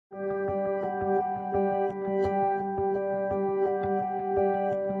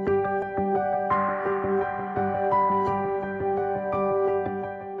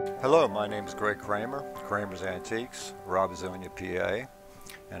Hello, my name is Greg Kramer, Kramer's Antiques, Robizonia, PA,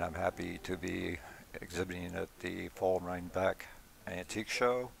 and I'm happy to be exhibiting at the Fall Rhinebeck Antique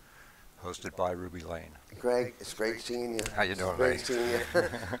Show, hosted by Ruby Lane. Greg, it's great seeing you. How you doing, Great Ray? seeing you.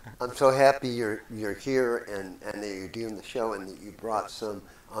 I'm so happy you're here and that you're doing the show and that you brought some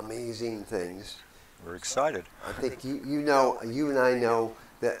amazing things. We're excited. I think you and I know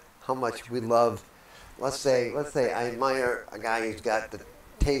that how much we love. Let's say I admire a guy who's got the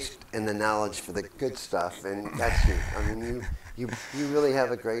taste and the knowledge for the good stuff, and that's you. I mean, you really have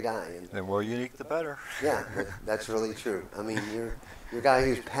a great eye. And The more unique, the better. yeah, that's really true. I mean, you're a guy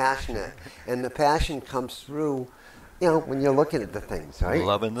who's passionate, and the passion comes through, when you're looking at the things, right?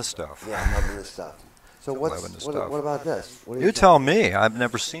 Loving the stuff. Yeah, I'm loving this stuff. So what about this? What do You tell me. I've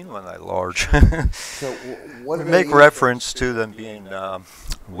never seen one that large. So what We are make they- reference to them being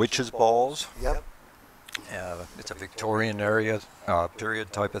witches' balls. Yep. It's a Victorian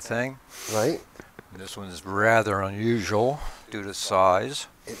period type of thing. Right. This one is rather unusual due to size.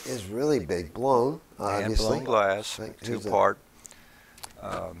 It is really big, blown, And obviously. blown glass, Right, here's two-part.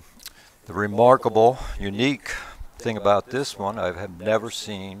 The remarkable, unique thing about this one, I have never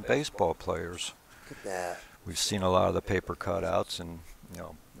seen baseball players. Look at that. We've seen a lot of the paper cutouts and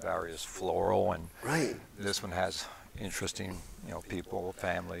various floral, and Right. this one has interesting people,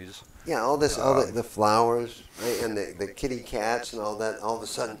 families. Yeah, all the flowers, right, and the kitty cats and all that. All of a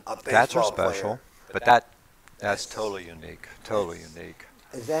sudden, a baseball Cats are special, player. but that's totally unique. Totally unique.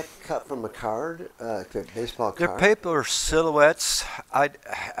 Is that cut from a card, baseball They're card? paper silhouettes.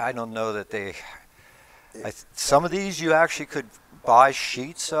 I don't know that they. Some of these you actually could buy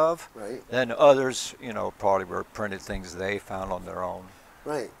sheets of. Right. Then others, probably were printed things they found on their own.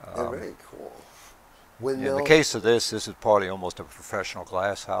 Right. They're very cool. In the case of this is probably almost a professional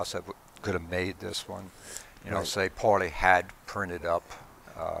glass house that could have made this one. Right. Say Parley had printed up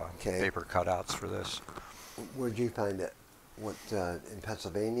Okay. paper cutouts for this. Where'd you find it? What, in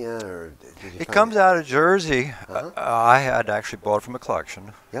Pennsylvania, or did you It find comes out of Jersey. Uh-huh. I had actually bought it from a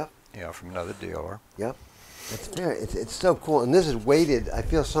collection. Yep. From another dealer. Yep. It's so cool, and this is weighted. I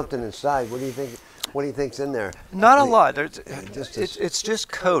feel something inside. What do you think? What do you think's in there? Not a lot. It's It's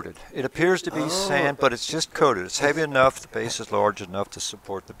coated. It appears to be sand, but it's just coated. It's heavy enough. The base is large enough to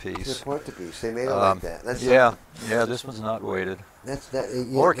support the piece. Support the piece. They made it like that. That's Yeah. This one's not weighted. That's that.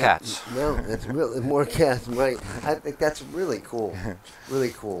 More cats. No, that's really more cats. Right. I think that's really cool.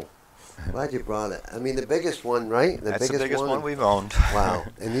 Really cool. Glad you brought it. I mean, the biggest one, right? That's the biggest one we've owned. Wow.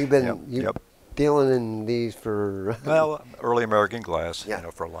 And you've been Yep. dealing in these for Well, early American glass, Yeah.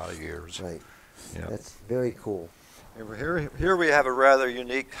 for a lot of years. right. Yeah. That's very cool. Here we have a rather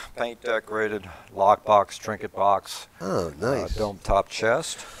unique paint decorated lockbox, trinket box, Oh, nice. dome top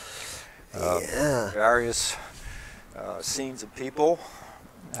chest. Yeah. Various scenes of people,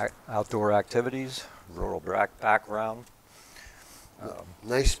 outdoor activities, rural background.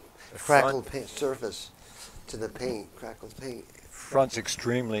 Nice the crackled paint surface to the paint. Crackled paint. Front's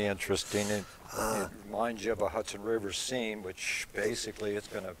extremely interesting. It reminds you of a Hudson River scene, which basically it's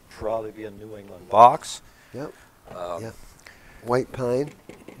going to probably be a New England box. Yep. Um, Yep. White pine.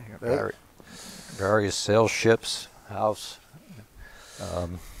 Right. Various sail ships, house.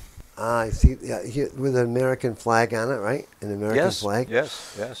 I see. Yeah, here, with an American flag on it, right? An American flag.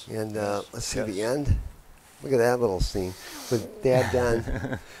 Yes. And yes, let's see the yes. end. Look at that little scene with Dad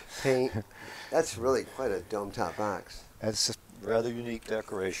done paint. That's really quite a dome top box. That's a rather unique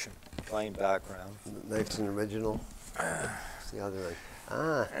decoration. Plain background. Nice and original. What's the other one?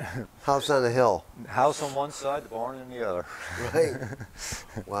 House on a hill. House on one side, the barn on the other.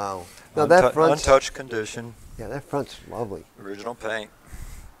 Right. Wow. No, that front's untouched condition. Yeah, that front's lovely. Original paint.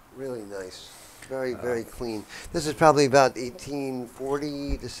 Really nice. Very, very clean. This is probably about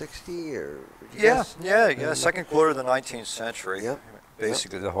 1840 to 60, or yes? Yeah. Second quarter of the 19th century. Yep.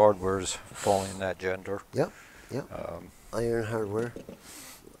 Basically, the hardware's falling in that gender. Yep. Iron hardware.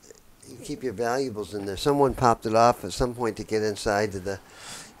 You keep your valuables in there. Someone popped it off at some point to get inside to the,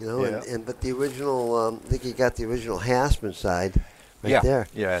 but the original. I think you got the original hasp inside, right there.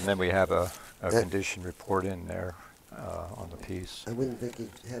 Yeah, and then we have a condition report in there on the piece. I wouldn't think you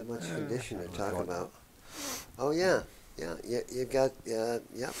had much condition to talk about. Oh yeah. You got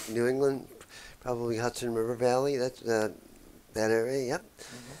New England, probably Hudson River Valley. That's that area. Yep.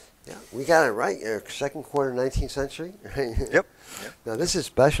 Yeah, we got it right. Second quarter 19th century. Yep. Now this is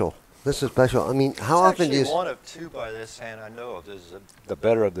special. This is special. I mean, how It's often do you? actually one of two by this hand I know of. This is the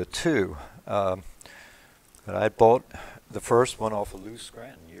better of the two. But I bought the first one off of Lou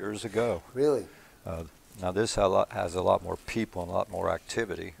Scranton years ago. Really? Now this has a lot more people and a lot more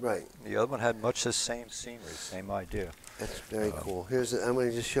activity. Right. The other one had much the same scenery, same idea. That's very cool. I'm going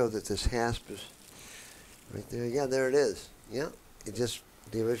to just show that this hasp is right there. Yeah, there it is. Yeah, it just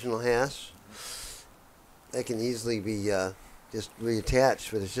the original hasp. That can easily be just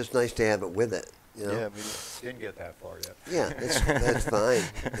reattached, but it's just nice to have it with it. You know? Yeah, we didn't get that far yet. Yeah, that's fine.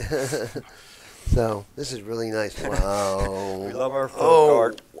 So this is really nice. Wow. We love our folk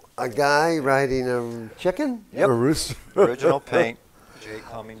art. A guy riding a chicken? Yep. A rooster. Original paint. Jay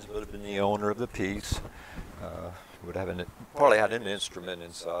Cummings would have been the owner of the piece. Would have probably had an instrument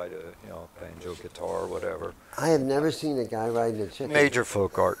inside, banjo, guitar, whatever. I have never seen a guy riding a chicken. Major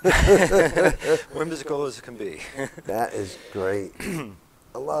folk art. Whimsical as it can be. That is great.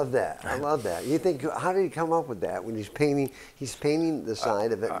 I love that. I love that. You think, how did he come up with that when he's painting? He's painting the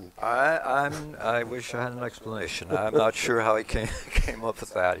side of it. I wish I had an explanation. I'm not sure how he came up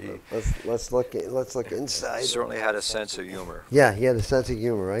with that. Let's look inside. He certainly had a sense of humor. Yeah, he had a sense of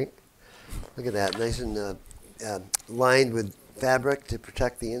humor, right? Look at that, nice and lined with fabric to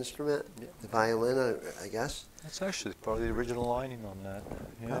protect the instrument, the violin, I guess. That's actually probably the original lining on that.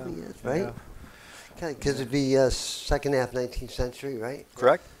 Yeah. Probably is, right? Yeah. Because it'd be second half 19th century, right?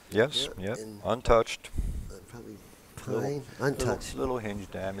 Correct. Yes. Yep. Yep. Untouched. Probably pine, untouched. Little hinge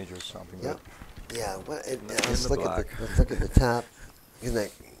damage or something. Yep. Yeah. Let's look at the top. Isn't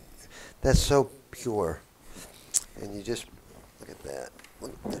that? That's so pure. And you just look at that.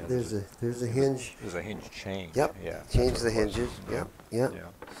 Look, there's a hinge. There's a hinge change. Yep. Yeah. Change the hinges. Yep. Yep.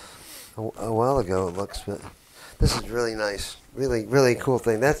 Yeah. A while ago it looks, but this is really nice. Really, really cool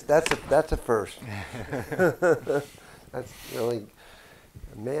thing. That's a first. That's really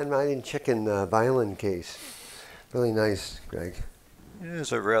a man riding chicken violin case. Really nice, Greg. It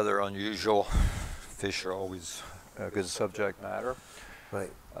is a rather unusual. Fish are always a good subject matter.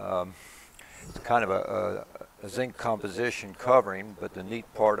 Right. It's kind of a zinc composition covering, but the neat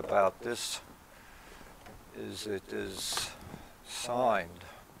part about this is it is signed,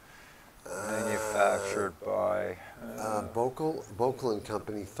 manufactured by Bokel and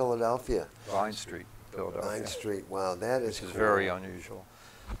Company, Philadelphia. Vine Street, Philadelphia. Vine Street. Wow, that is Which is cool. very unusual.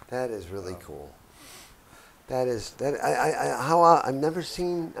 That is really cool. That is I've never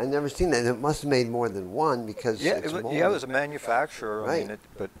seen that. It must have made more than one because Yeah, it's it was a manufacturer. Right. I mean,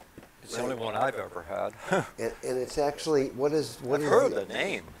 but it's the only one I've ever had. and it's actually I've heard the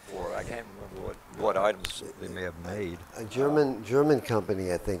name for it. I can't remember what items they may have made. A German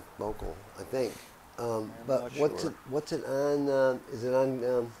company, I think, local, I think. But not what's sure. it on? Is it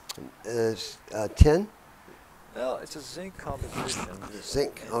on tin? Well, it's a zinc composition.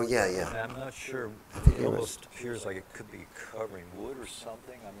 Zinc. Oh yeah, And yeah. I'm not sure. think It you're almost appears like it could be covering wood or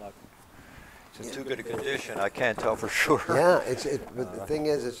something. I'm not. It's in too good a condition. I can't tell for sure. Yeah, but the thing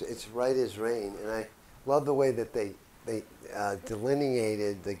is, it's right as rain, and I love the way that they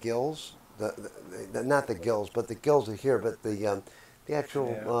delineated the gills. The not the gills, but the gills are here, but the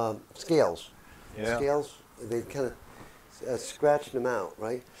actual scales. Yeah. Scales. They kind of scratched them out,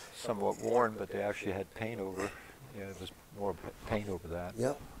 right? Somewhat worn, but they actually had paint over. Yeah, it was more paint over that.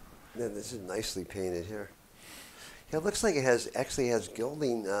 Yep. Then this is nicely painted here. Yeah, it looks like it actually has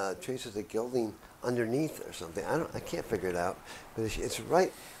gilding, traces of gilding underneath or something. I can't figure it out, but it's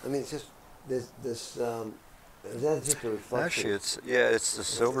right. I mean, it's just this. Is that just a reflection? Actually, it's the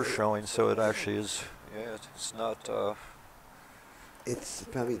silver showing, so it actually is. Yeah, it's not. It's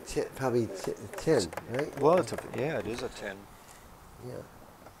probably tin, right? Well, it is a tin. Yeah.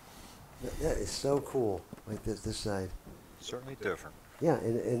 That is so cool. Like this side. Certainly different. Yeah,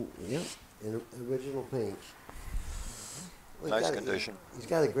 and original paint. Well, Nice condition. He's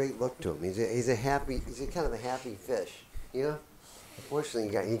got a great look to him. He's a kind of a happy fish, you know. Unfortunately,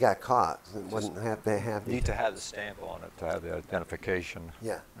 he got caught. It wasn't that happy. Need to have the stamp on it to have the identification.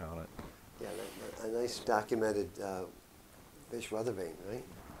 Yeah. On it. Yeah, a nice documented fish weather vane, right?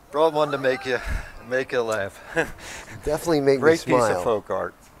 Brought one to make you laugh. Definitely make me Great smile. piece of folk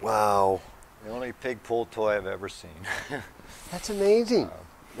art. Wow. The only pig pull toy I've ever seen. That's amazing.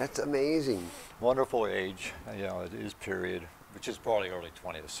 That's amazing. Wonderful age. It is period, which is probably early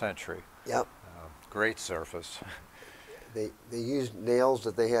 20th century. Yep. Great surface. They used nails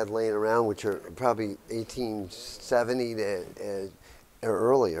that they had laying around, which are probably 1870 or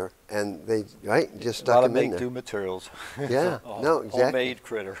earlier, and they just stuck them in there. A lot of make-do materials. Yeah, no, exactly. Homemade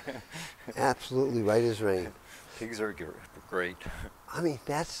critter. Absolutely right as rain. Pigs are great. I mean,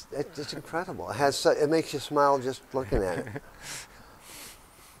 that's just incredible. It makes you smile just looking at it.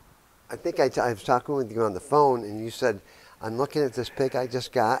 I think I was talking with you on the phone, and you said, I'm looking at this pic I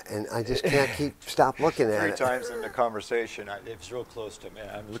just got, and I just can't stop looking at it. 3 times in the conversation, it was real close to me.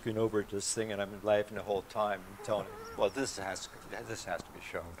 I'm looking over at this thing, and I'm laughing the whole time, and telling him, "Well, this has to be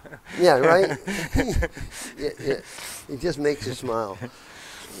shown." Yeah, right. Yeah. It just makes you smile.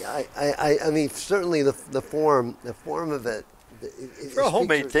 Yeah, I mean, certainly the form of it. For a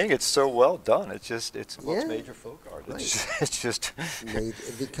homemade thing, it's so well done. It's Yeah. major folk art. Right. It's just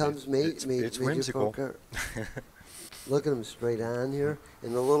It becomes it's major whimsical. folk art. Look at them straight on here,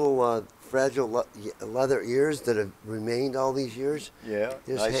 and the little fragile leather ears that have remained all these years. Yeah,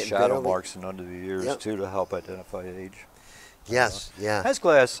 Just nice shadow barely- marks and under the ears Yep. too to help identify age. Yes, yeah. That's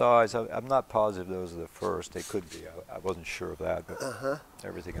glass size. I'm not positive those are the first. They could be. I wasn't sure of that, but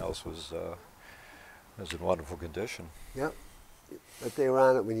everything else was in wonderful condition. Yep. But they were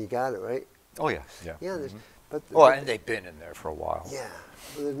on it when you got it, right? Oh yeah, yeah. Yeah. But Oh, and they've been in there for a while. yeah.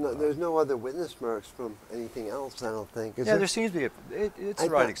 But there's no other witness marks from anything else, I don't think. Is Yeah, there seems to be it's I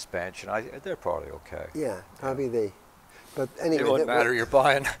the right thought- expansion. They're probably okay. Yeah, probably they. But anyway, It wouldn't that- matter. You're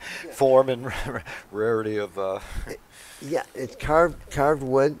buying form and rarity of. Yeah, it's carved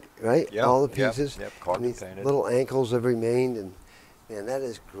wood, right? Yep, All the yep, pieces. yep, carved And and these painted. little ankles have remained, and man, that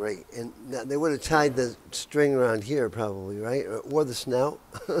is great. And now they would have tied the string around here, probably, right? Or the snout.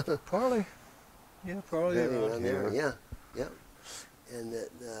 Probably. Yeah, probably Around there. Yeah, yeah. And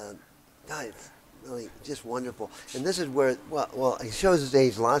it's really just wonderful. And this is where, well, it shows his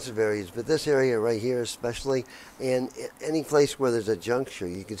age lots of areas, but this area right here especially, and any place where there's a juncture,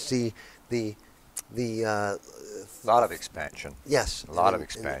 you can see the A lot of expansion. yes, A lot of and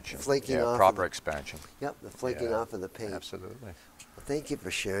expansion. flaking Yeah, off. proper expansion. Yep, the flaking Yeah, off of the paint. Absolutely. Well, thank you for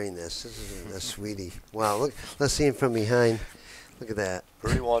sharing this. This is a sweetie. Wow, look, let's see him from behind. Look at that.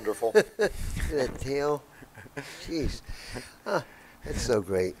 Pretty wonderful. Look at that tail. Jeez. Ah, that's so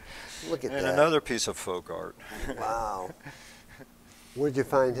great. Look at And that. another piece of folk art. Wow. Where'd you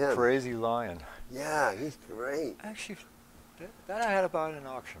find him? Crazy Lion. Yeah, he's great. Actually, that I had to buy at an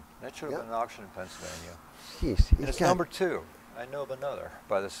auction. That should have Yep. been an auction in Pennsylvania. Jeez, And he's it's got, number 2. I know of another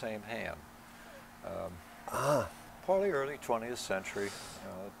by the same hand. Probably early 20th century,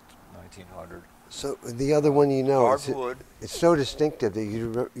 1900. so the other one you know, Carved wood. it's so distinctive that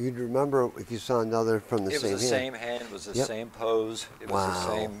you'd remember if you saw another from the It same was the hand. same hand. It was the Yep. same pose. It was Wow. the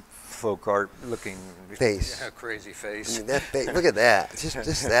same folk art looking Face. Yeah, crazy I face. mean, look at that.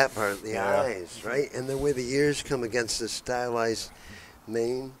 Just that part, the Yeah. eyes, right? And the way the ears come against the stylized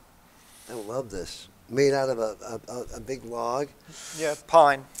mane. I love this. Made out of a big log. Yeah,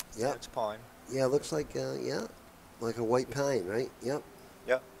 pine. Yep. It's pine. Yeah, it looks like, like a white pine, right? Yep.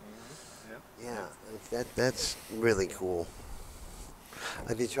 Yeah. Yeah, that's really cool.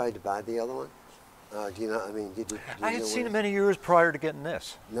 Have you tried to buy the other one? Do you know, I mean, did you I had know seen what it many years prior to getting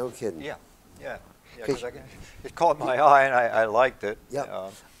this. No kidding. Yeah. 'Cause- It caught my eye and I liked it. Yep.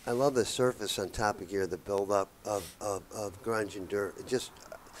 I love the surface on top of here, the buildup of grunge and dirt. It just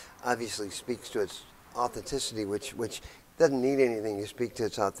obviously speaks to its authenticity, which doesn't need anything to speak to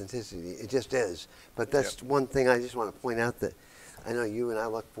its authenticity. It just is. But that's one thing I just want to point out that I know you and I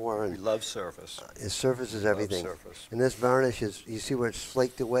look for, We and love surface. his surface is Love everything. surface. And this varnish is, you see where it's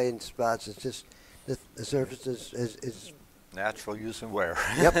flaked away in spots. It's just the surface is Natural use and wear.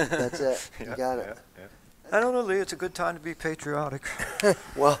 yep, that's it. You Yeah, got it. yeah. I don't know, Lee. It's a good time to be patriotic.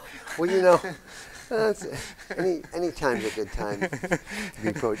 Well, you know, any time's a good time to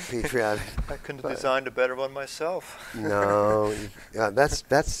be patriotic. I couldn't have designed a better one myself. No,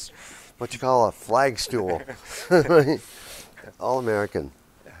 that's what you call a flag stool. All American.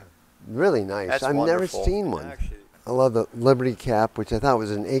 Really nice. That's I've wonderful. never seen one. Actually, I love the Liberty cap, which I thought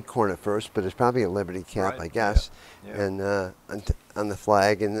was an acorn at first, but it's probably a Liberty cap, Right, I guess. yeah, yeah. And on the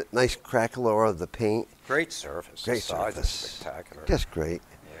flag, and the nice crackle of the paint. great surface. Great the size surface. is spectacular. Just great.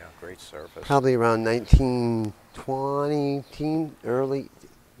 Yeah, great surface. Probably around 1920, early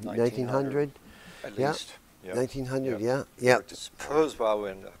 1900. At Yeah. least. Yep. 1900, Yep. yeah. I suppose while we're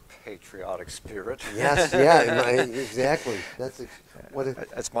in a patriotic spirit. Yes, yeah, right, exactly. What it,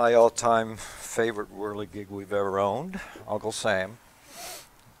 That's my all-time favorite whirligig we've ever owned, Uncle Sam.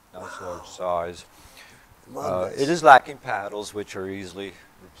 Nice large size. love this. It is lacking paddles, which are easily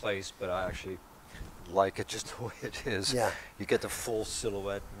replaced, but I actually like it just the way it is. Yeah. You get the full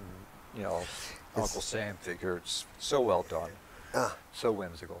silhouette, and, Uncle Sam figure. It's so well done, Ah, so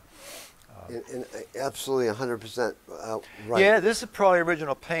whimsical. and absolutely 100% right. Yeah, this is probably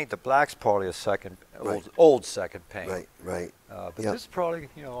original paint. The black's probably a second, Right. old second paint. Right. But Yep. this is probably,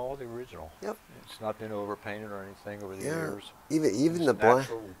 all the original. Yep. It's not been overpainted or anything over the Yeah. years. Even It's the black.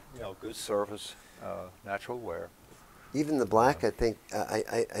 natural, good surface, natural wear. Even the black, I think,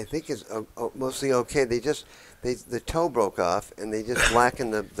 I think is mostly okay. The toe broke off, and they just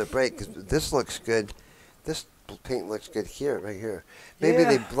blackened the brake. 'Cause this looks good. This paint looks good here, right here.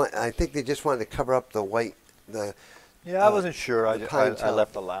 Maybe I think they just wanted to cover up the white. Yeah, I wasn't sure. I clientele.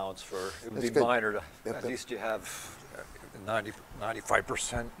 left allowance for it would That's be good. minor. Yep, At yep. least you have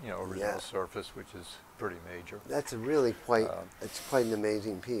 95%, original Yeah. surface, which is pretty major. That's a really it's quite an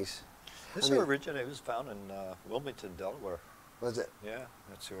amazing piece. This I mean- originated was found in Wilmington, Delaware. Was it? Yeah,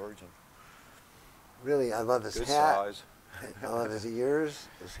 that's the origin. Really, I love his Good hat. size. I love his ears,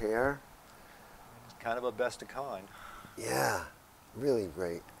 his hair. It's kind of a best of kind. Yeah, really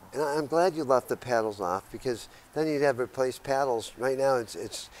great. And I'm glad you left the paddles off, because then you'd have replaced paddles. Right now, it's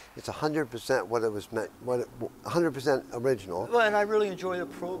 100% what it was meant. 100% original. Well, and I really enjoy the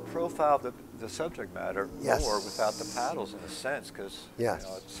profile of the subject matter Yes. more without the paddles in a sense, because Yes.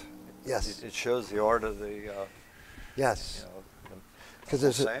 Yes. it shows the art of the Yes. Because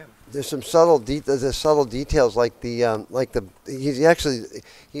the same. there's some subtle details like he was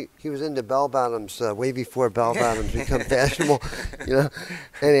into bell bottoms way before bell bottoms become fashionable, and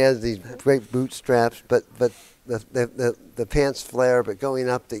he has these great bootstraps, but the pants flare, but going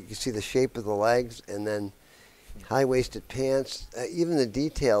up you can see the shape of the legs, and then high-waisted pants, even the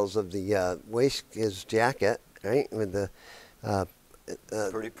details of the his jacket, right, with the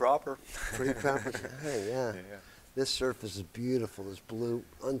Pretty proper. pretty proper. Hey, yeah. This surface is beautiful. It's blue,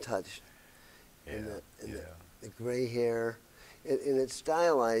 untouched. And the gray hair. And it's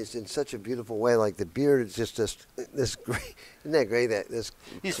stylized in such a beautiful way. Like the beard is just this gray. Isn't that great?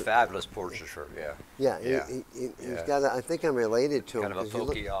 He's fabulous portraiture, yeah. Yeah, he's got I think I'm related to him. Kind of a 'cause you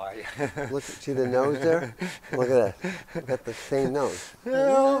pokey eye. see the nose there? Look at that. Got the same nose.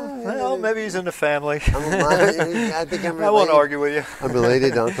 Well, maybe he's in the family. I think I'm related. I won't argue with you. I'm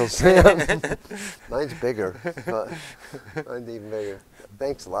related to Uncle Sam. Mine's bigger, but mine's even bigger.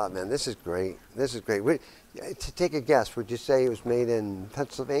 Thanks a lot, man. This is great. This is great. To take a guess, would you say it was made in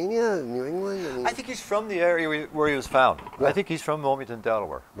Pennsylvania, New England? I think he's from the area where he was found. Yeah. I think he's from Wilmington,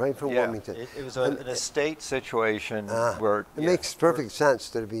 Delaware. Right from Wilmington. It was an estate situation where it makes perfect sense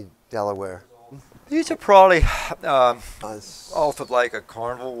that it'd be Delaware. These are probably Us. off of like a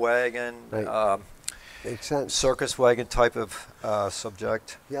carnival wagon, Right. Makes sense. circus wagon type of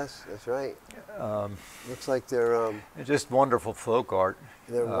subject. Yes, that's right. Looks like they're Just wonderful folk art.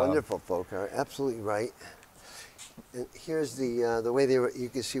 wonderful folk art. Absolutely right. And here's the way they were. You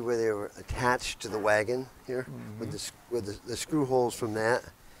can see where they were attached to the wagon here, with the screw holes from that.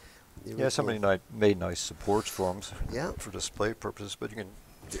 Yeah, somebody made nice supports for them. Yeah. For display purposes, but you can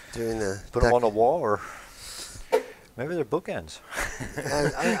During the put them on the wall, or maybe they're bookends.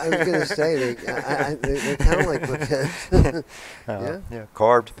 I was going to say they're kind of like bookends. Yeah,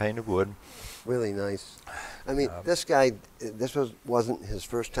 carved, painted wood. Really nice. I mean, this guy. This wasn't his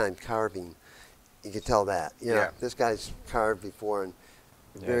first time carving. You could tell that. Yeah. This guy's carved before and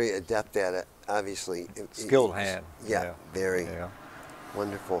very adept at it. Obviously, Skilled hand. Yeah, very Yeah.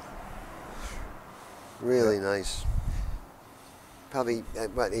 wonderful. Really nice. Probably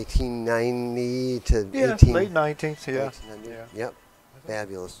what 1890 to Yeah, 18. late 19th. Yeah. 1900. Yep.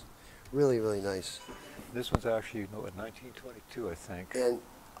 Fabulous. Really, really nice. This one's actually 1922, I think. And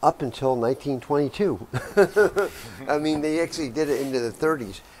up until 1922. I mean, they actually did it into the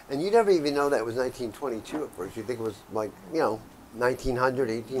 30s. And you never even know that was 1922 at first. You think it was like, 1900,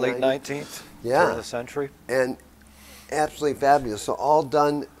 1890. Late 19th. Yeah. Turn of the century. And absolutely fabulous. So all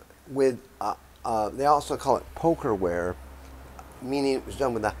done with, they also call it pokerware, meaning it was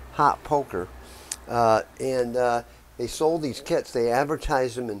done with a hot poker. And they sold these kits. They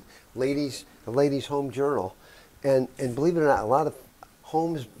advertised them in the Ladies' Home Journal. And believe it or not, a lot of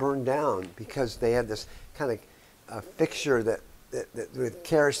homes burned down because they had this kind of fixture that with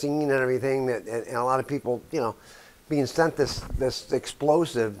kerosene and everything, and a lot of people, being sent this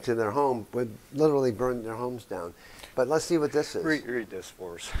explosive to their home would literally burn their homes down. But let's see what this is. Read this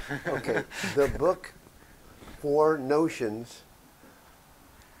for us. Okay, the book for notions,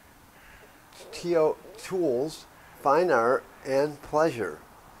 tools, fine art, and pleasure.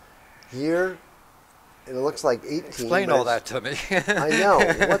 Here, and it looks like 18. Explain all that to me. I know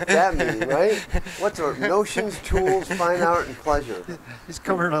what that means, right? What's our notions, tools, fine art, and pleasure? He's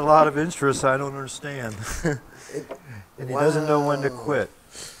covering a lot of interests I don't understand. And he doesn't know when to quit.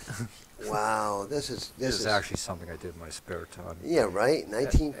 Wow, this is actually something I did in my spare time. Yeah, right.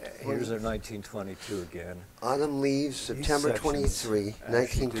 Here's a 1922 again. Autumn Leaves, September 23,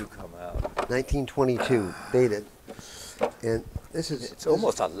 actually do come out. 1922, dated. And It's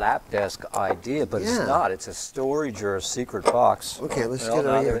almost a lap desk idea, but it's Yeah. not. It's a storage or a secret box. Okay, let's Well, get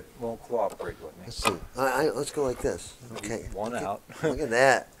now over here. it won't cooperate with me. Let's see. Let's go like this. Okay. One look out. Look at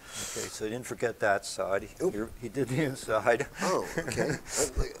that. Okay, so you didn't forget that side. Oop. He did the inside. Oh, okay.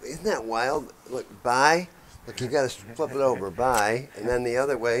 Look, isn't that wild? Look, buy. Look, you got to flip it over. Buy, and then the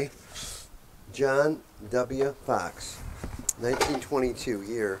other way. John W. Fox, 1922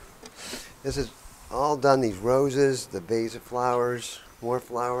 here. This is all done. These roses, the vase of flowers, more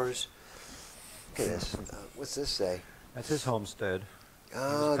flowers. Look at this. What's this say? That's his homestead. He's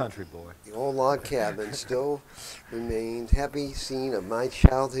a country boy. The old log cabin still remains. Happy scene of my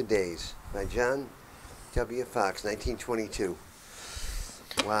childhood days by John W. Fox, 1922.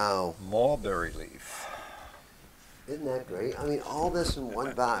 Wow. Mulberry leaf. Isn't that great? I mean, all this in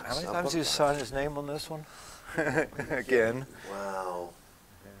one box. How many times did you sign his name on this one? Again. Wow.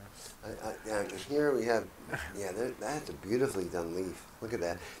 And here we have, that's a beautifully done leaf. Look at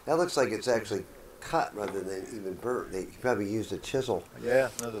that. That looks like it's actually cut rather than even burnt. They probably used a chisel. Yeah,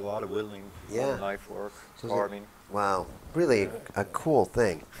 there's a lot of whittling, knife work, carving. Wow, really a cool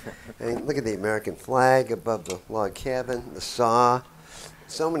thing. And look at the American flag above the log cabin, the saw.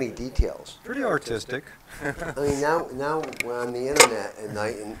 So many details. Pretty artistic. I mean, now we're on the internet at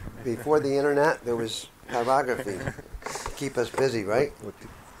night, and before the internet, there was typography. Keep us busy, right?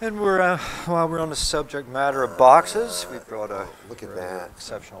 And we're while we're on the subject matter of boxes, we brought a look at that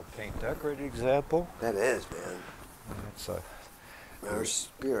exceptional paint decorated example. That is, man. It's our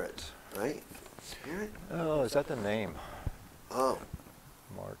spirit, right? Spirit? Oh, is that the name? Oh,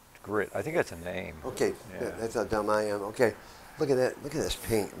 Margaret. I think that's a name. Okay, Yeah. that's how dumb I am. Okay, look at that. Look at this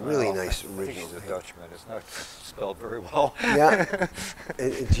paint. Really nice I think original. he's a paint. Dutchman. It's not spelled very well. Yeah.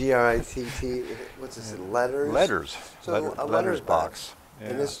 G-R-I-T-T. What's this? Letters. Letters. So a letters box. Yeah.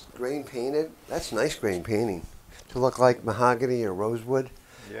 And this grain painted. That's nice grain painting. To look like mahogany or rosewood.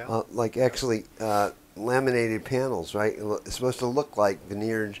 Yeah. Like actually laminated panels, right? It's supposed to look like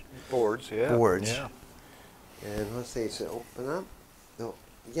veneered Boards. Yeah. boards. Yeah. And let's see, it's open up. No,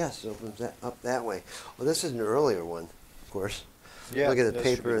 yes, it opens that up that way. Well, this is an earlier one, of course. Yeah. Look at the this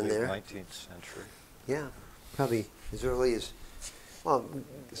paper should be in the there. 19th century. Yeah, probably as early as, well,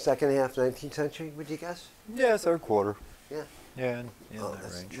 second half 19th century, would you guess? Yeah, third quarter. Yeah. Yeah, in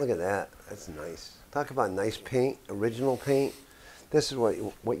that range. Look at that. That's nice. Talk about nice paint, original paint. This is what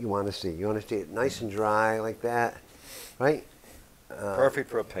you want to see. You want to see it nice and dry like that, right? Perfect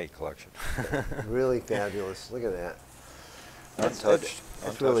for a paint collection. Really fabulous. Look at that. Untouched.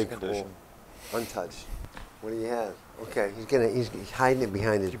 That's really condition. cool. Untouched. What do you have? Okay, he's hiding it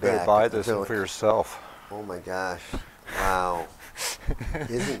behind his You back. better buy this So- one for yourself. Oh my gosh! Wow,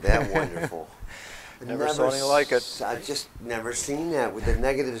 isn't that wonderful? Never saw anything like it. I've just never seen that, with the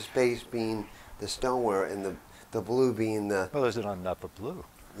negative space being the stoneware and the blue being the Well, there's not enough of blue.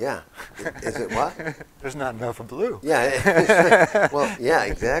 yeah. Is it what? There's not enough of blue. Yeah. Well, yeah,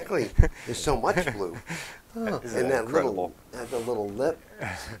 exactly. There's so much blue. Oh, Isn't and that that incredible? the little lip.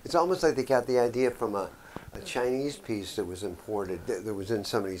 It's almost like they got the idea from a Chinese piece that was imported, that was in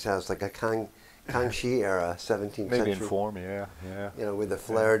somebody's house, like a Kangxi era, 17th Maybe century. in form, yeah. You know, with the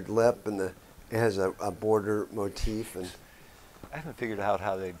flared lip and it has a border motif. And I haven't figured out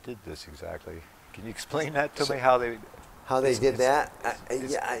how they did this exactly. Can you explain that to me? How they did that?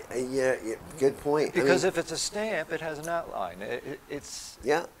 Yeah, good point. Because if it's a stamp, it has an outline. It's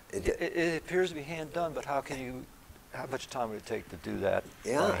yeah, it appears to be hand done, but how much time would it take to do that?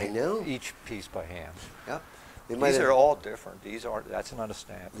 Yeah, I know. Each piece by hand. Yep. These are all different. That's not a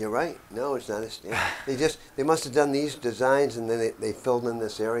stamp. You're right. No, it's not a stamp. They must have done these designs, and then they filled in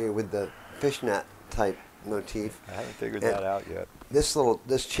this area with the fishnet type motif. I haven't figured that out yet.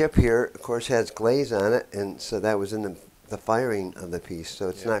 This chip here, of course, has glaze on it, and so that was in the firing of the piece. So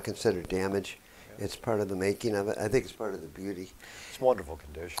it's not considered damage. Yeah. It's part of the making of it. I think it's part of the beauty. It's wonderful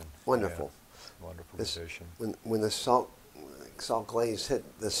condition. Wonderful. Yeah. Wonderful condition. When the salt glaze hit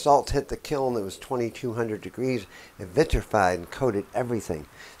the kiln, it was 2,200 degrees. It vitrified and coated everything.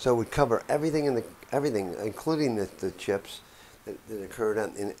 So it would cover everything including the chips that occurred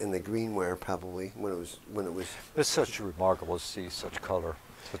in the greenware, probably when it was. It's such remarkable to see such color,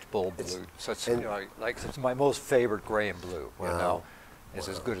 such bold blue, it's my most favorite gray and blue. Wow. You know, it's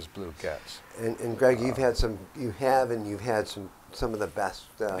as good as blue gets. And Greg, you've had some of the best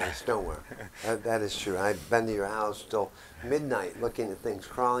stoneware. That is true. I've been to your house till midnight looking at things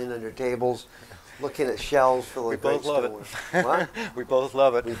crawling under tables, looking at shells full We of great both love stoneware. it. What? We both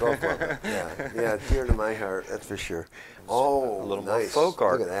love it. We both love it. Yeah, dear to my heart, that's for sure. Oh, A little nice. more folk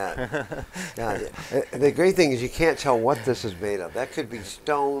art. Look at that. God, the great thing is you can't tell what this is made of. That could be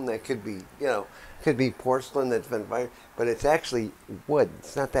stone. That could be, could be porcelain that's been fired, but it's actually wood.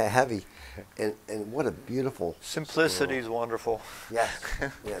 It's not that heavy, and what a beautiful Simplicity is wonderful. Yes,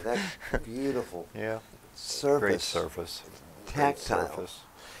 yeah, that's beautiful. Yeah. Surface. Great surface. Tactile. Great surface.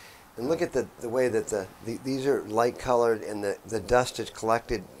 And look at the way that these are light colored, and the dust is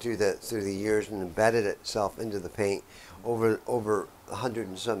collected through the years and embedded itself into the paint over 100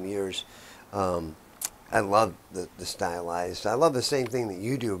 and some years. I love the stylized. I love the same thing that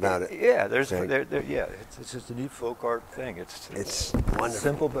you do about it. Yeah, Greg. it's just a neat folk art thing. It's wonderful.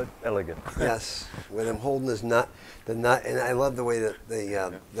 Simple but elegant. Yes, when I'm holding this nut, and I love the way that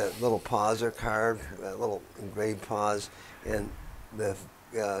the little paws are carved, little engraved paws, and the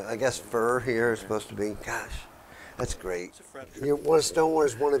I guess fur here is supposed to be. Gosh, that's great. Stoneware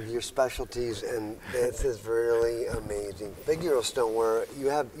is one of your specialties, and this is really amazing. Figural stoneware,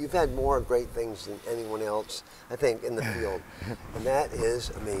 you've had more great things than anyone else, I think, in the field, and that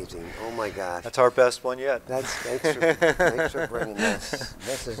is amazing. Oh my gosh. That's our best one yet. Thanks for bringing this.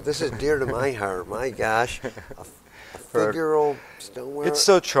 This is dear to my heart. My gosh, a figural stoneware. It's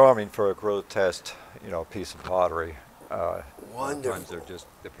so charming for a grotesque, piece of pottery. Wonderful. Sometimes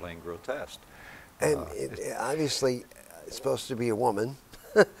they're plain grotesque. And obviously, it's supposed to be a woman.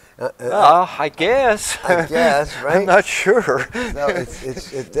 I guess. I guess, right? I'm not sure. No,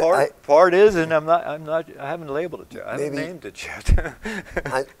 part is, and I haven't labeled it yet. I haven't named it yet.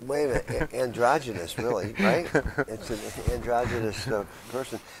 Wait a minute, androgynous, really, right? It's an androgynous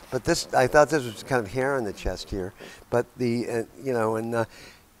person. But I thought this was kind of hair on the chest here. But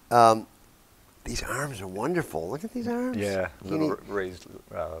these arms are wonderful. Look at these arms. Yeah, a little raised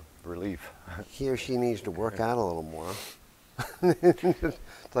relief. He or she needs to work out a little more. It's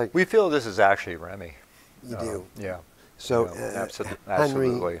like we feel this is actually Remy. You do. Yeah. So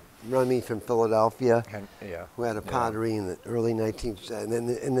absolutely. Remy from Philadelphia, who had a pottery in the early 19th, and then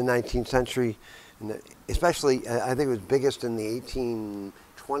in the 19th century, especially I think it was biggest in the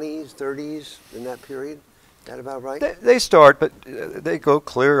 1820s, 30s, in that period. Is that about right? They start, but they go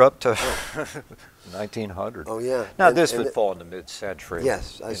clear up to 1900. Oh, yeah. Now, this would fall in the mid-century.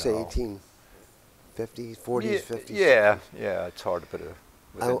 Yes, I say 1850s, 40s, 50s. Yeah, it's hard to put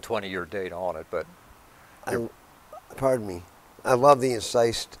within 20-year date on it, but... Pardon me. I love the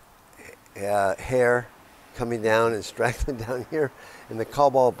incised hair coming down and straggling down here, and the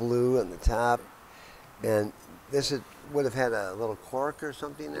cobalt blue on the top. And this would have had a little cork or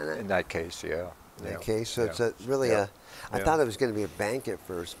something in it? In that case, yeah. Okay, so it's I thought it was going to be a bank at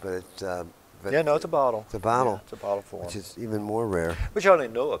first, but it's a bottle. It's a bottle. Yeah, it's a bottle form. Which is even more rare. Which I only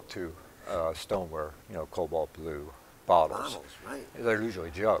know of two stoneware, cobalt blue bottles. Bottles, right. They're usually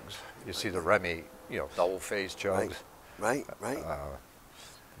jugs. You see the Remy, double-faced jugs. Right. I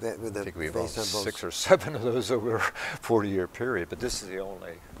think we have 6 or 7 of those over a 40-year period, but this is the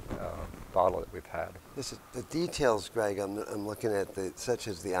only bottle that we've had. The details, Greg, I'm looking at, such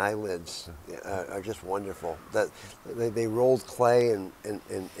as the eyelids, are just wonderful. That they rolled clay and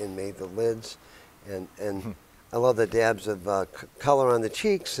made the lids, and I love the dabs of color on the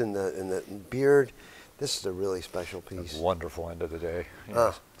cheeks and the beard. This is a really special piece. A wonderful end of the day.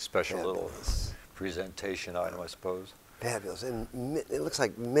 Special little presentation item, I suppose. Fabulous, and it looks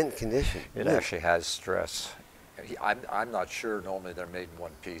like mint condition. It actually has stress. I'm not sure. Normally they're made in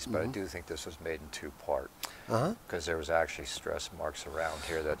one piece, but I do think this was made in 2-part because there was actually stress marks around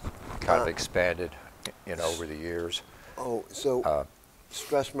here that kind of expanded, over the years. Oh, so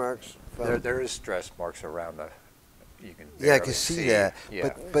stress marks. There is stress marks around the. You can I can see that.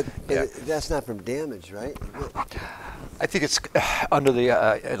 Yeah. But that's not from damage, right? I think it's under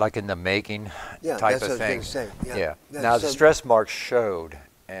the like in the making type of thing. Say. Yeah. Now the stress marks showed,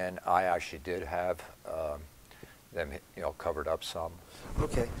 and I actually did have them, covered up some.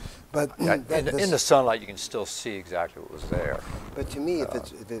 Okay, but in the sunlight, you can still see exactly what was there. But to me,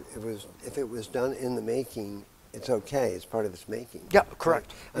 if it was done in the making, it's okay. It's part of its making. Yeah,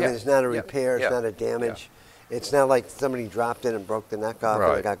 correct. I mean, it's not a repair. It's not a damage. It's not like somebody dropped it and broke the neck off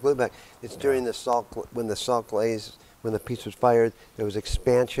and it got glued back. It's during the salt, when the salt glaze, when the piece was fired, there was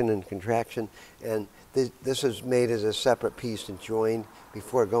expansion and contraction, and this was made as a separate piece and joined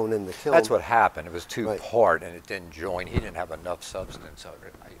before going in the kiln. That's what happened. It was 2-part, and it didn't join. He didn't have enough substance of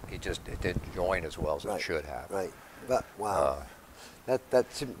it. It didn't join as well as it should have. Right. But wow,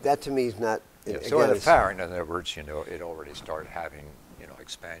 that to me is not. So in the firing, in other words, it already started having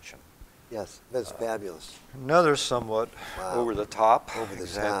expansion. Yes, that's fabulous. Another somewhat Wow. over the top Over the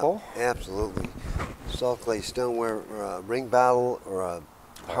example. top. Absolutely. Salt clay stoneware, or a ring bottle, or a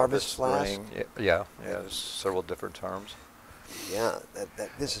harvest flask. ring. Yeah, there's several different terms. Yeah,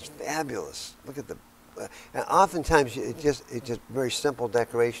 this is fabulous. Look at the. And oftentimes it's just very simple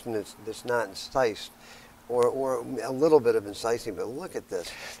decoration. It's not incised, or a little bit of incising. But look at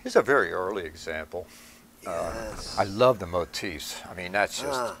this. It's a very early example. Yes. I love the motifs. I mean, that's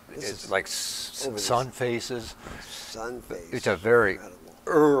just, this it's is like over this. sun faces. Sun face. It's a very Incredible.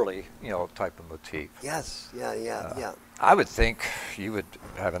 early, type of motif. Yes. Yeah. I would think you would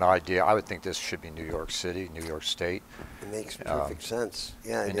have an idea. I would think this should be New York City, New York State. It makes perfect sense.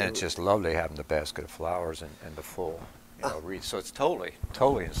 Yeah. And then it's just lovely having the basket of flowers and the full, wreath. So it's totally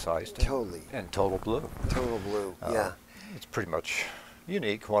incised. Totally. And total blue. Total blue. Yeah. It's pretty much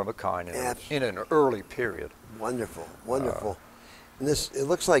unique, one of a kind in an early period. Wonderful. And this, it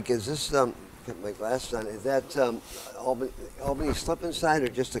looks like, is this, get my glasses on, is that Albany slip inside or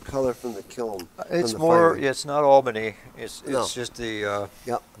just the color from the kiln? It's from the more, finery? it's not Albany. It's No. just the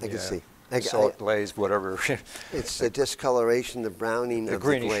I can see. salt glaze, whatever. It's the discoloration, the browning the of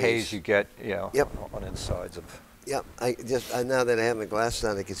greenish the glaze. haze you get, Yep. on insides of. Yep, now that I have my glasses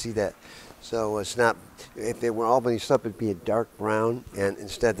on, I can see that. So it's not, if it were Albany slip, it'd be a dark brown, and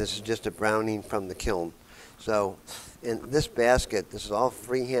instead this is just a browning from the kiln. So, in this basket, this is all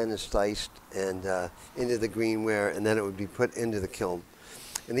freehand incised and into the greenware, and then it would be put into the kiln.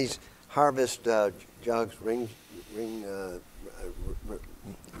 And these harvest jugs, ring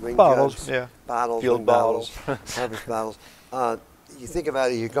Bottles, jugs, yeah. bottles, Field ring bottles. harvest bottles. You think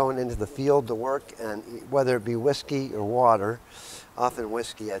about it, you're going into the field to work, and whether it be whiskey or water, often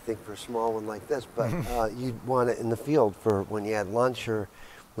whiskey, I think, for a small one like this, but you'd want it in the field for when you had lunch or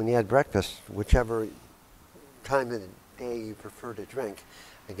when you had breakfast, whichever time of the day you prefer to drink,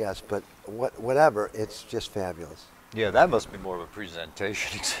 I guess. But whatever, it's just fabulous. Yeah, that must be more of a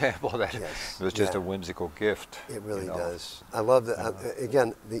presentation example. That Yes, it was just yeah. a whimsical gift. It really does. I love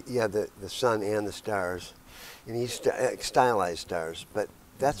again, the sun and the stars, and these stylized stars. But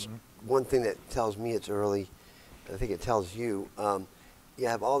that's one thing that tells me it's early. I think it tells you. You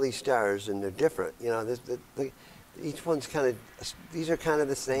have all these stars, and they're different. Each one's kind of. These are kind of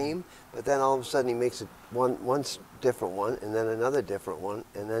the same, but then all of a sudden he makes it one's different one, and then another different one,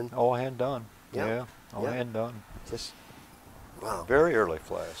 and then All hand done. Yep. Yeah, all Yep. hand done. just wow. Very early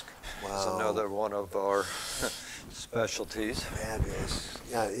flask. Wow. It's another one of our specialties. Fabulous.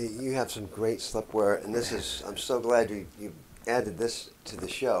 Yeah, you have some great slipware, and this is, I'm so glad you added this to the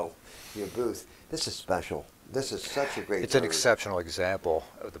show, your booth. This is special. This is such a great It's an bird. exceptional example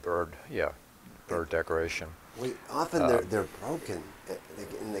of the bird decoration. Often they're broken,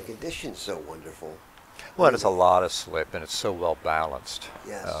 and the condition's so wonderful. Well, it's a lot of slip, and it's so well balanced.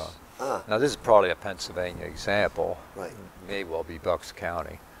 Yes. Now, this is probably a Pennsylvania example. Right. May well be Bucks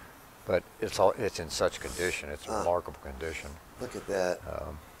County, but it's in such condition. It's remarkable condition. Look at that.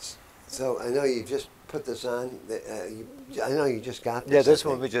 So I know you just put this on. I know you just got this. Yeah, this I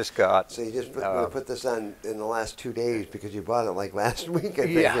one think. we just got. So you just put this on in the last 2 days because you bought it like last week, I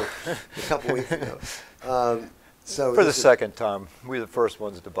think, Yeah. or a couple weeks ago. So For the this is- second time, we were the first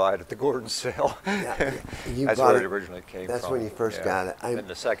ones to buy it at the Gordon sale. Yeah, you That's bought where it- it originally came that's from. when you first got it. And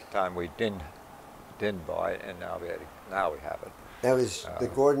the second time we didn't buy it, and now we have it. That was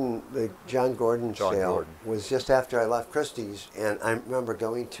the John Gordon John sale. Gordon. Was just after I left Christie's, and I remember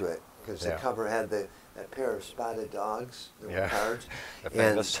going to it because the Yeah. cover had that pair of spotted dogs, the Yeah. cards. The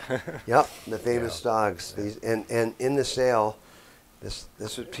famous. Yep, the famous Yeah. dogs. These and in the sale, this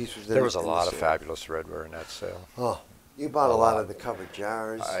piece was. There was a in the lot of sale. fabulous redware in that sale. Oh, you bought a lot of the covered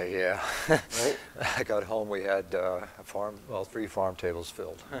jars, Yeah. right? I got home, we had 3 farm tables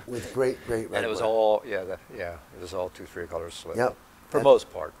filled. With great redware. And it was all, it was all 2-3 color slip. Yep. For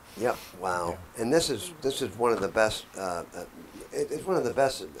most part. Yep. Wow. And this is one of the best. It's one of the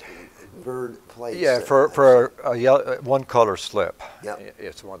best bird plates. Yeah, that for a one color slip. Yep.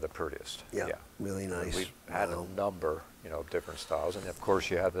 It's one of the prettiest. Yeah. Yeah. Really nice. We've had Wow. a number, of different styles, and of course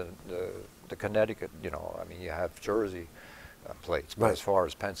you have the Connecticut. You have Jersey plates, but Right. as far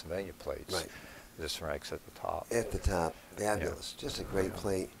as Pennsylvania plates, Right. this ranks at the top. At the top, fabulous. Just a great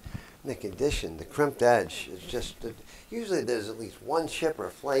plate. And the condition, the crimped edge is just. Usually there's at least one chip or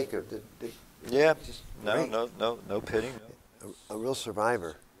flake of Yeah. just No, great. no pitting. A real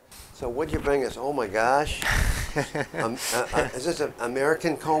survivor. So what'd you bring us? Oh my gosh. Is this an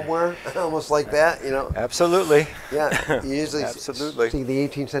American combware? Almost like that, Absolutely. Yeah, you usually Absolutely. see the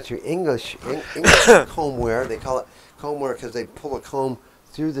 18th century English combware. They call it combware because they pull a comb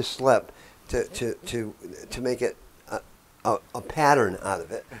through the slip to make it a pattern out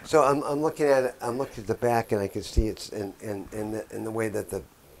of it. So I'm looking at it. I'm looking at the back, and I can see it's in the way that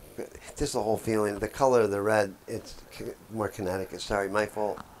just the whole feeling, the color of the red. It's more Connecticut. Sorry, my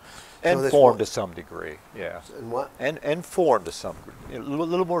fault. And So formed to some degree, yeah. And what? And formed to some degree. A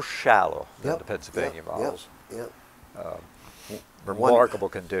little more shallow than Yep, the Pennsylvania models. Yep. Remarkable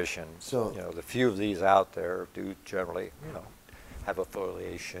condition. So the few of these out there do generally, have a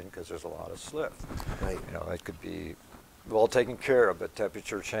foliation because there's a lot of slip. Right. It could be well taken care of, but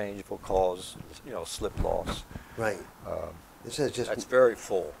temperature change will cause, slip loss. Right. This is just. That's very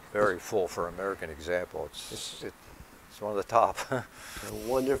full for an American example. It's one of the top. A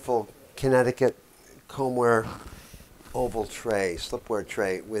wonderful Connecticut comeware oval tray, slipware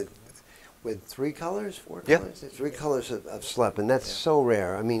tray with 3 colors, 4 Yeah. colors, 3 colors of slip, and that's so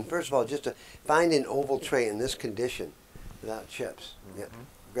rare. I mean, first of all, just to find an oval tray in this condition without chips. Yeah.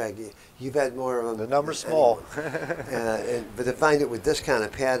 Greg, you've had more of them. The number's than small. anyone. But to find it with this kind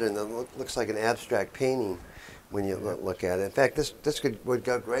of pattern that looks like an abstract painting when you look at it. In fact, this would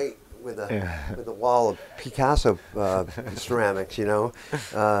go great with a wall of Picasso ceramics.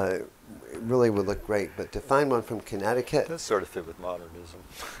 It really would look great. But to find one from Connecticut, That sort of fit with modernism.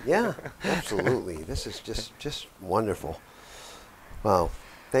 yeah, absolutely. This is just wonderful. Wow.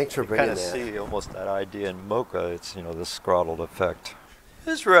 Thanks for bringing Kind that. of see almost that idea in mocha. It's the scrolled effect.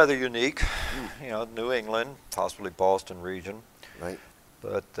 It's rather unique. New England, possibly Boston region, Right.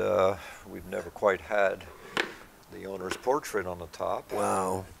 but we've never quite had the owner's portrait on the top.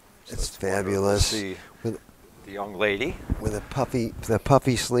 Wow. So It's wonderful to fabulous. see With the young lady with the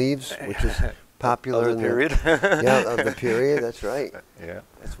puffy sleeves, which is popular of the period. yeah, of the period. That's right. Yeah.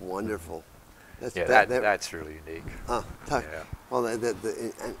 That's wonderful. That's That's really unique. Oh, Yeah. well, and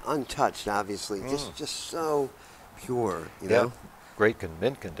untouched, obviously, just so pure, Yeah. Great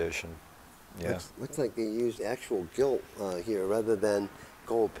mint condition. Yeah. Looks like they used actual gilt here rather than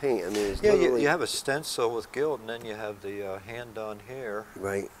gold paint. I mean, it's Yeah, literally you have a stencil with gilt, and then you have the hand done here.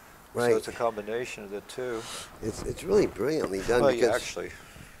 right. So it's a combination of the two. It's really brilliantly done. Well, because, yeah, actually.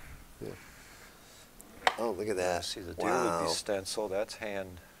 Oh, look at that! See, the deer would be stencil. That's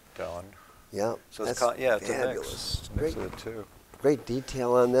hand done. Yeah, So that's it's a fabulous. mix of the two. Great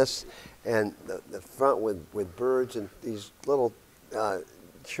detail on this, and the front with birds and these little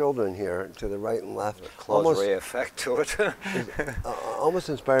children here to the right and left. Close ray effect to it. Almost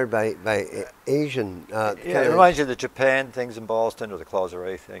inspired by Asian. Yeah, it reminds you of the Japan things in Boston or the close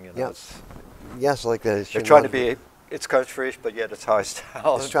ray thing. Yep. Yes, like the. They're trying to be. It's country-ish, but yet it's high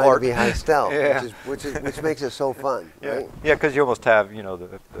style. It's trying to be high style, Yeah. which makes it so fun, Yeah, right? yeah, because you almost have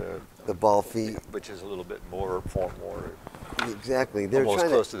The ball feet. which is a little bit more Exactly. They're almost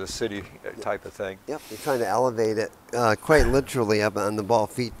trying close to the city type of thing. Yep, they're trying to elevate it quite literally up on the ball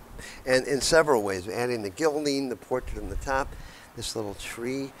feet, and in several ways, adding the gilding, the portrait on the top, this little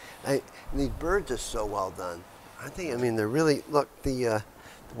tree. And these birds are so well done, aren't they? I mean, they're really, look, the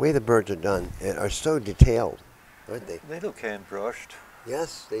way the birds are done are so detailed, aren't they? They look hand brushed.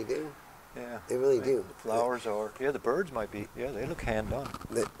 Yes, they do. Yeah, They really do. The flowers are. Yeah, the birds might be. Yeah, they look hand done.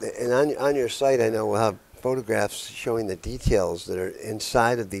 And on your site, I know we'll have photographs showing the details that are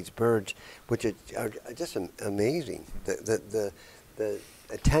inside of these birds, which are just amazing. The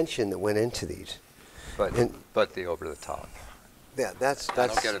attention that went into these. But the over the top. Yeah, that's I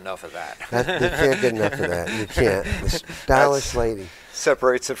don't get enough of that. you can't get enough of that. You can't. The stylish lady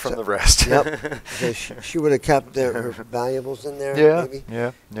Separates it from the rest. Yep. So she would have kept her valuables in there. Yeah. Maybe.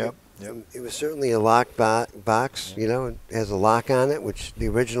 Yeah. Yep. It was certainly a lock box. You know, it has a lock on it, which the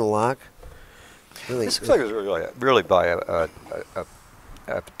original lock. Really. This looks like it was really by a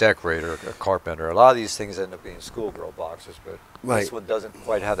decorator, a carpenter. A lot of these things end up being schoolgirl boxes, but Right. this one doesn't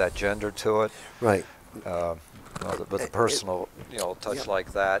quite have that gender to it. Right. But the personal, touch Yep.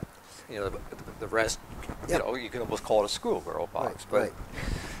 like that, the rest, Yep. you can almost call it a schoolgirl box. Right.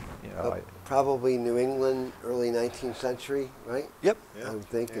 But, Probably New England, early 19th century, right? Yep. I'm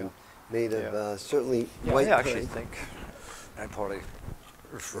thinking made of Yeah. certainly Yeah, white I actually clay. think I probably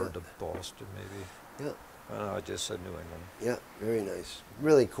referred to Boston, maybe. Yeah. I just said New England. Yeah, very nice.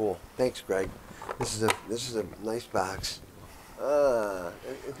 Really cool. Thanks, Greg. This is a nice box.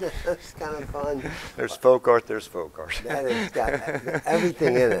 It's kind of fun. There's folk art. There's folk art. That has got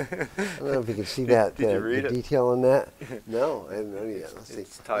everything in it. I don't know if you can see that. Did you read the it? detail on that? No, I haven't read it yet. Let's see.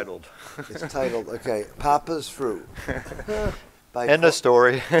 It's titled. It's titled, okay, Papa's Fruit. By End of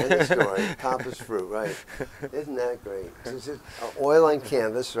story. End of story. Papa's Fruit, right. Isn't that great? So it's just oil on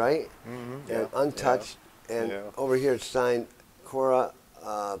canvas, right? Mm-hmm. And untouched. And Yeah. over here it's signed Cora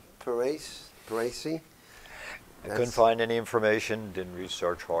Parisi. I couldn't find any information. Didn't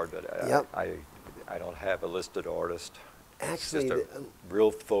research hard, but Yep. I don't have a listed artist. Actually, It's just a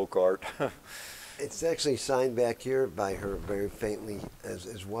real folk art. it's actually signed back here by her very faintly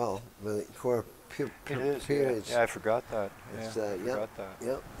as well. Really, core It is. periods. Yeah, I forgot that. It's, Yeah, I yep, forgot that.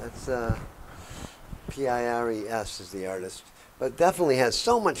 yep. That's Pires is the artist, but definitely has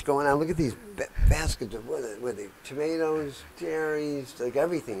so much going on. Look at these baskets of with the tomatoes, cherries, like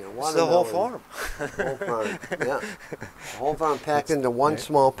everything. It's the whole farm. The whole farm, yeah. The whole farm packed into one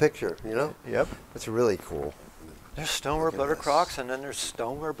small picture. You know. Yep. That's really cool. There's stoneware buttercrocks, and then there's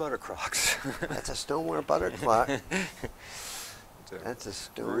stoneware buttercrocks. That's a stoneware butterclock. That's a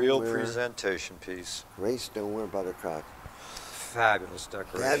stoneware. Real presentation piece. Great stoneware butterclock. Fabulous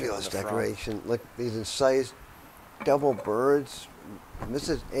decoration. Fabulous decoration. Look, these incised double birds.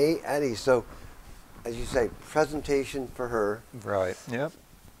 Mrs. A. Eddy. So, as you say, presentation for her. Right. Yep.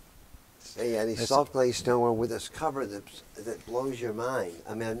 A. Eddy, soft glaze stoneware with this cover that blows your mind.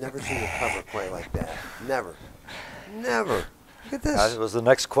 I mean, I've never seen a cover quite like that. Never. Never. Look at this. That was the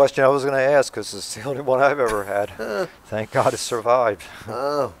next question I was going to ask, because it's the only one I've ever had. Thank God it survived.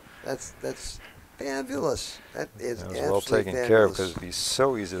 Oh, that's fabulous. That is It was absolutely well taken fabulous. care of, because it'd be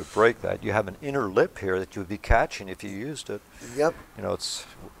so easy to break that. You have an inner lip here that you would be catching if you used it. Yep. You know, it's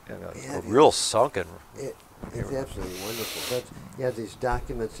Yeah, a real sunken. It's absolutely wonderful. You have these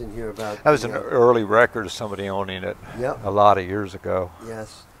documents in here about. That was an early record of somebody owning it. Yep. A lot of years ago.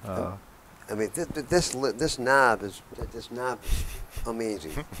 Yes. I mean, this knob is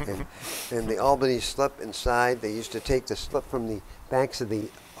amazing, and the Albany slip inside. They used to take the slip from the banks of the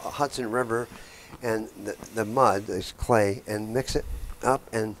Hudson River, and the mud is clay, and mix it up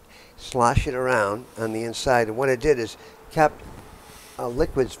and slosh it around on the inside. And what it did is kept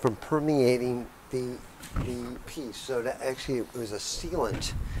liquids from permeating the piece. So that actually it was a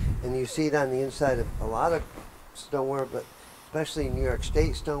sealant, and you see it on the inside of a lot of stoneware, but especially New York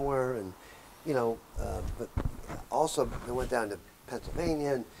State stoneware, and but also it went down to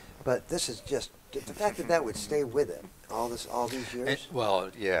Pennsylvania. But this is just the fact that would stay with it all these years.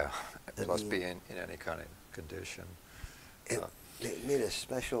 Well, yeah, I it must mean, be in any kind of condition. They made a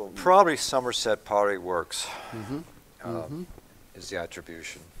special. Probably Somerset Pottery Works Mm-hmm. is the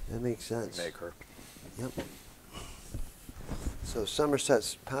attribution. That makes sense. Maker. Yep. So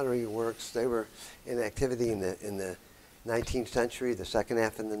Somerset's Pottery Works, they were in activity in the 19th century, the second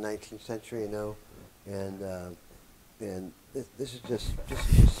half of the 19th century, and this is just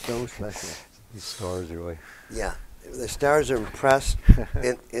so special. These stars really. Yeah, the stars are impressed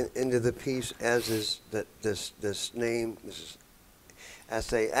into the piece, as is this name. This is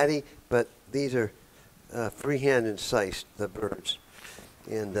S.A. Eddy, but these are freehand incised, the birds,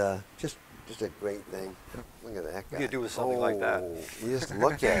 and just a great thing. Look at that guy. You do with something like that. You just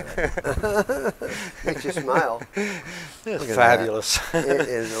look at it. Makes you smile. It's Look at fabulous. that. It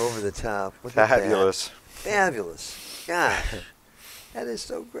is over the top. Look Fabulous. At that. Fabulous. Gosh. That is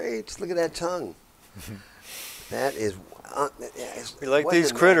so great. Look at that tongue. That is. We like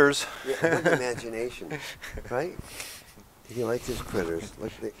these critters. Yeah, what imagination, right? You like these critters.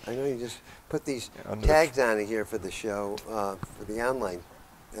 Look, I know you just put these tags on it here for the show, for the online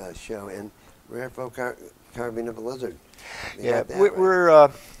show, and rare folk carving of a lizard. Yeah,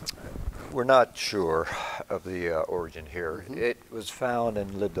 we're not sure of the origin here. Mm-hmm. It was found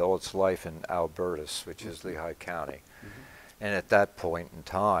and lived all its life in Albertus, which is Lehigh County. And at that point in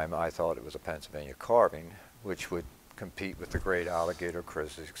time, I thought it was a Pennsylvania carving, which would compete with the great alligator,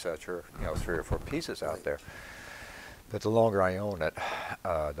 Chris's, etc. 3 or 4 pieces out there. But the longer I own it,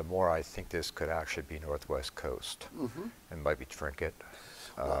 the more I think this could actually be Northwest Coast, and maybe trinket.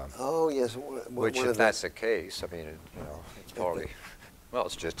 Oh yes. Which, if that's the case, I mean, it's probably, well,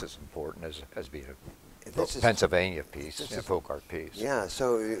 it's just as important as being a Pennsylvania piece, a folk art piece. Yeah,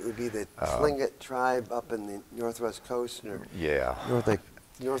 so it would be the Tlingit tribe up in the Northwest Coast, or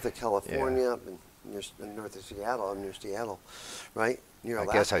north of California, up in north of Seattle, near Seattle, right? Near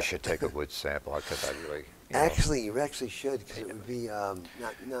Alaska. I guess I should take a wood sample, because I really. Actually, you actually should, because it would be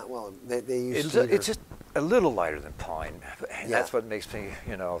not well. They use. It's just a little lighter than pine, and that's what makes me,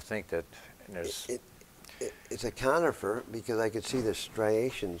 think that there's. It's a conifer, because I could see the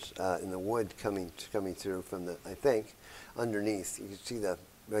striations in the wood coming through from the, I think, underneath. You can see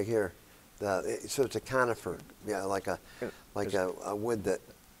right here. So it's a conifer, like a wood that.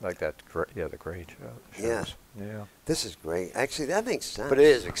 Like that, the grade. Yeah. Yeah. This is great. Actually, that makes sense. But it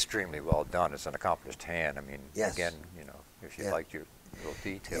is extremely well done. It's an accomplished hand. I mean, again, if you like your little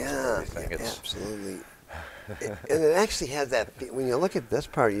details and everything, it's absolutely. And it actually has that. When you look at this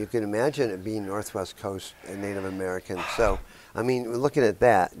part, you can imagine it being Northwest Coast and Native American. So, I mean, looking at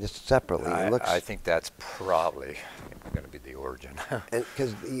that just separately, it looks. I think that's probably going to be the origin. And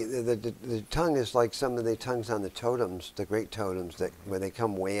because the tongue is like some of the tongues on the totems, the great totems, that where they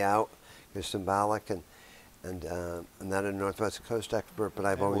come way out, they're symbolic, and I'm not a Northwest Coast expert, but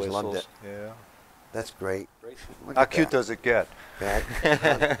I've always loved it. Yeah. That's great. How cute does it get? That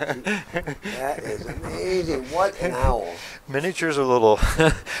is amazing. What an owl. Miniature's a little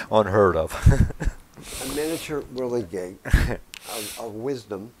unheard of. A miniature whirligig of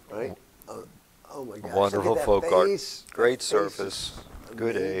wisdom, right? Oh my gosh. Wonderful look at that folk art. face. Great That face surface. is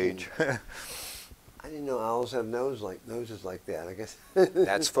Good amazing. age. I didn't know owls have noses like that, I guess.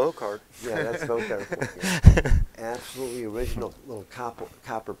 That's folk art. Yeah, that's folk art. Yeah. Absolutely original little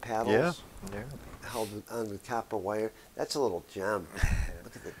copper paddles. Yeah. Held on with copper wire. That's a little gem.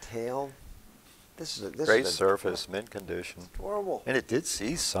 Look at the tail. This is Great surface, mint condition. Adorable. And it did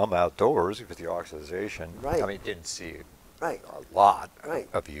see some outdoors with the oxidization. Right. I mean, it didn't see Right. a lot Right.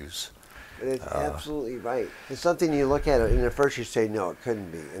 of use. But it's absolutely right. It's something you look at it, and at first you say, no, it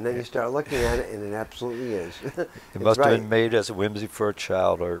couldn't be. And then you start looking at it, and it absolutely is. It must have been made as a whimsy for a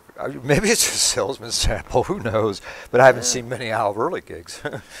child, or maybe it's a salesman's sample, who knows. But I haven't seen many owl whirligigs.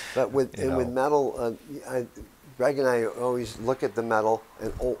 But with metal, Greg and I always look at the metal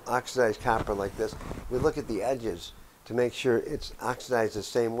and old oxidized copper like this. We look at the edges to make sure it's oxidized the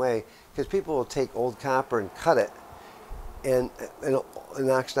same way, because people will take old copper and cut it, and an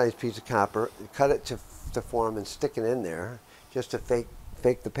oxidized piece of copper, cut it to form and stick it in there just to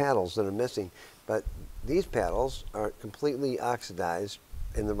fake the paddles that are missing. But these paddles are completely oxidized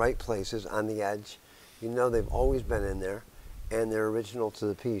in the right places on the edge. You know they've always been in there, and they're original to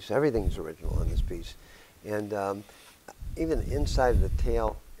the piece. Everything's original on this piece. And even the inside of the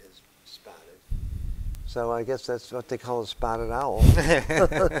tail is spotted. So I guess that's what they call a spotted owl.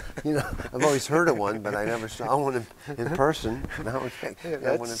 You know, I've always heard of one, but I never saw one in person. Now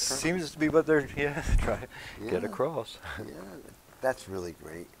That seems to be what they're trying to get across. Yeah, that's really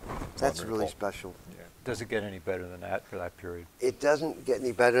great. That's really special. Yeah. Does it get any better than that for that period? It doesn't get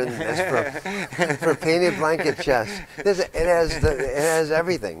any better than this for painted blanket chest. It has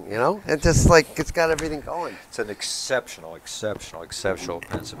everything, you know? It's just like it's got everything going. It's an exceptional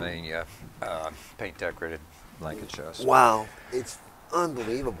Pennsylvania paint decorated blanket chest. Wow, it's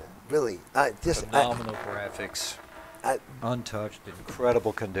unbelievable, really. Phenomenal graphics, untouched,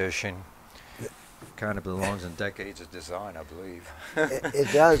 incredible condition. Kind of belongs in decades of design, I believe.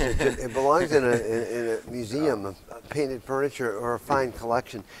 It does. It belongs in a museum of painted furniture or a fine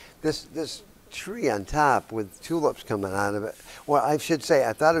collection. This tree on top with tulips coming out of it. Well, I should say,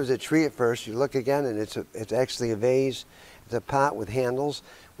 I thought it was a tree at first. You look again, and it's actually a vase. It's a pot with handles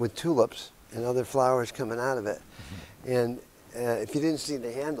with tulips and other flowers coming out of it. Mm-hmm. And if you didn't see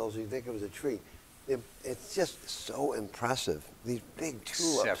the handles, you'd think it was a tree. It's just so impressive. These big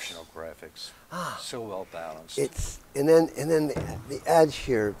tulips. Exceptional graphics. So well balanced. And then the edge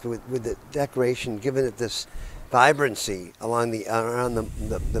here with the decoration, giving it this vibrancy around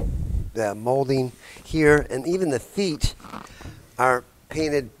the molding here, and even the feet are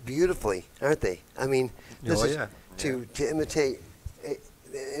painted beautifully, aren't they? I mean, this is to imitate,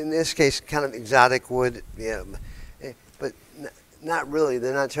 in this case, kind of exotic wood. Yeah, but. Not really.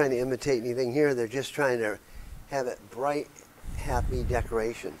 They're not trying to imitate anything here. They're just trying to have a bright, happy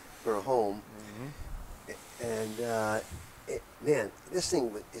decoration for a home. Mm-hmm. And man, this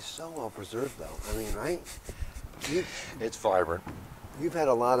thing is so well preserved, though. I mean, right? It's vibrant. You've had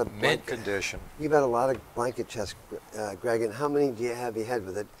a lot of mint condition. You've had a lot of blanket chests, Greg. And how many do you have you had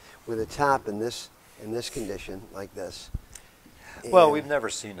with a top in this condition like this? Well, we've never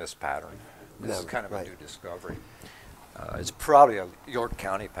seen this pattern. This is kind of a new discovery. It's probably a York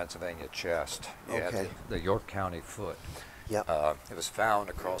County, Pennsylvania chest. Okay. The York County foot. Yep. It was found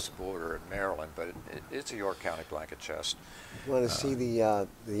across the border in Maryland, but it's a York County blanket chest. You want to see the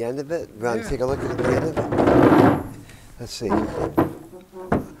end of it? You want to take a look at the end of it? Let's see.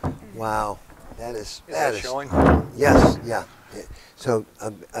 Wow, that is showing. Yes, yeah. So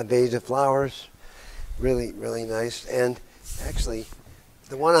a vase of flowers, really, really nice, and actually.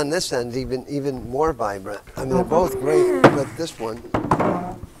 The one on this end is even more vibrant. I mean, they're both great, but this one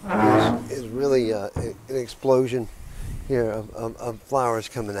is really an explosion here of flowers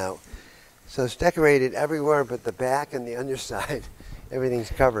coming out. So it's decorated everywhere but the back and the underside. Everything's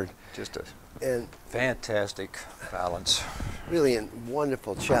covered. Just a fantastic balance. Really a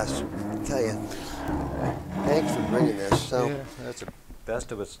wonderful chest, I tell you. Thanks for bringing this. So yeah, that's the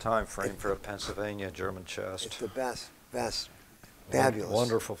best of its time frame for a Pennsylvania German chest. It's the best. Fabulous.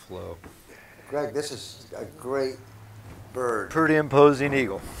 Wonderful flow. Greg, this is a great bird. Pretty imposing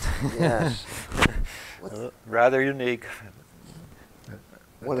eagle. Yes. Rather unique.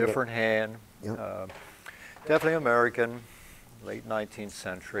 A different hand. Yep. Definitely American. late 19th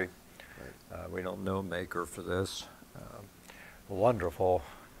century. We don't know maker for this. Wonderful,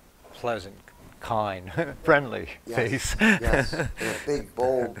 pleasant, kind, friendly face. Yes, and a big,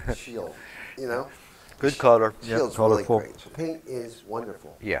 bold shield, you know? Good color. Shield's really great. The paint is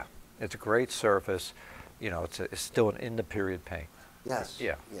wonderful. Yeah, it's a great surface. You know, it's still an in-the-period paint. Yes.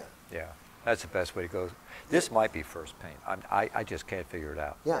 Yeah. Yeah. Yeah, that's the best way to go. This might be first paint. I just can't figure it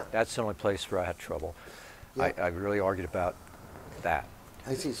out. Yeah. That's the only place where I had trouble. Yeah. I really argued about that.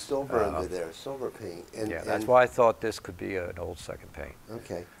 I see silver under there, silver paint. Yeah, that's why I thought this could be an old second paint.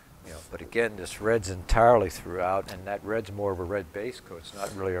 Okay. You know, but again, this red's entirely throughout, and that red's more of a red base coat. It's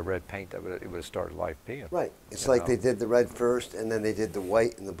not really a red paint that it would have started life being. Right. It's like they did the red first, and then they did the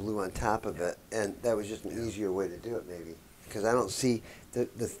white and the blue on top of it, and that was just an easier way to do it, maybe. Because I don't see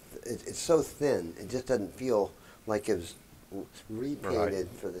it's so thin. It just doesn't feel like it was repainted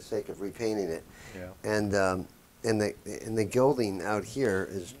for the sake of repainting it. Yeah. And the gilding out here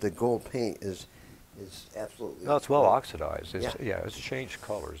is the gold paint is absolutely. No, it's well oxidized. It's, Yeah. it's changed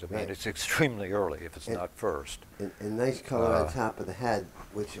colors. I mean, Right. it's extremely early if it's not first. And nice color on top of the head,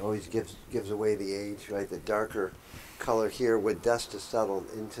 which always gives away the age, right? The darker color here with dust has settled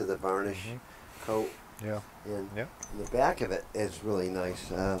into the varnish coat. Yeah. And Yeah. the back of it is really nice.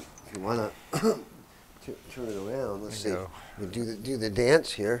 If you want to turn it around, let's see. We do the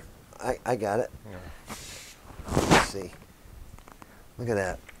dance here. I got it. Yeah. Let's see. Look at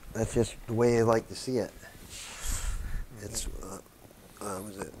that. That's just the way I like to see it. It's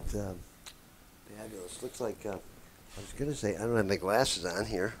was it fabulous? Looks like I was gonna say I don't have my glasses on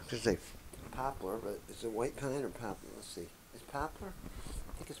here. I was gonna say poplar, but is it white pine or poplar? Let's see. Is poplar?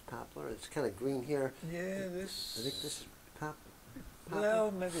 I think it's poplar. It's kind of green here. Yeah, I think this is poplar.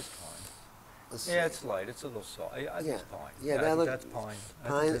 Well, maybe it's pine. Let's Yeah, see. it's light. It's a little soft. I think it's pine. Yeah, I think that's pine. I think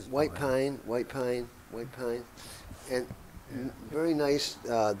Pine, that's white pine, white pine, white pine, and very nice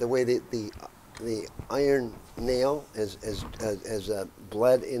the way the iron nail has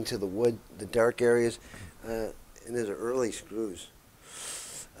bled into the wood, the dark areas, and those are early screws.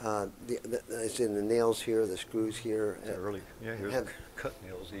 It's in the nails here, the screws here. Early. Yeah, here's have- cut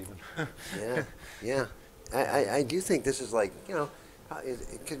nails even. Yeah, yeah. I do think this is like, you know,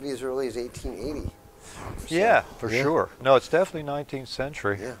 it could be as early as 1880. Yeah, for sure. No, it's definitely 19th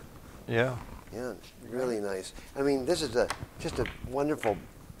century. Yeah. Yeah. Yeah, really nice. I mean, this is just a wonderful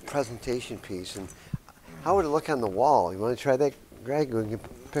presentation piece. And how would it look on the wall? You want to try that, Greg? We can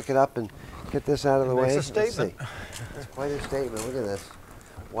pick it up and get this out of the way. It's a statement. Let's see. It's quite a statement. Look at this.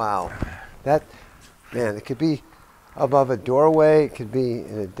 Wow. That, man, it could be above a doorway. It could be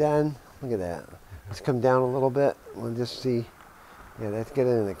in a den. Look at that. Let's come down a little bit. We'll just see. Yeah, let's get it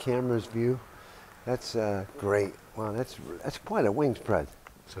in the camera's view. That's great. Wow, that's quite a wing spread.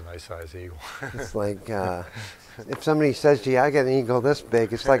 It's a nice size eagle. It's like if somebody says to you, "I got an eagle this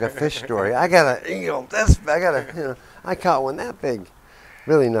big," it's like a fish story. I got an eagle this big. I caught one that big.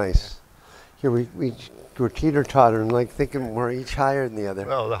 Really nice. Here we're teeter-tottering, like thinking we're each higher than the other.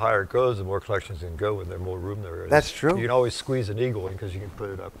 Well, the higher it goes, the more collections you can go, and there's more room there is. That's true. You can always squeeze an eagle in because you can put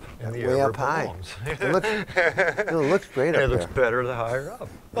it up in the air Way where up it high. belongs. It looks great And up it looks there. better the higher up.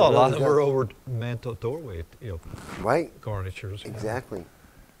 Well, a really lot of them does. are over mantle doorway, Right? garnitures. Exactly.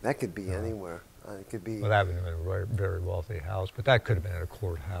 That could be anywhere. It could be. Well, that would have been a very, very wealthy house, but that could have been at a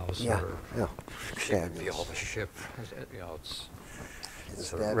courthouse. Yeah. Or Yeah. it could be Fabulous. all the ship. It's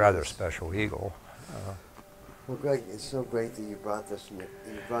a fabulous. rather special eagle. Well, Greg, it's so great that you brought this. You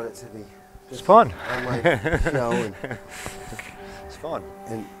brought it to me. It's fun. Online show, It's fun.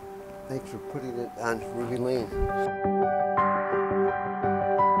 and thanks for putting it on Ruby Lane.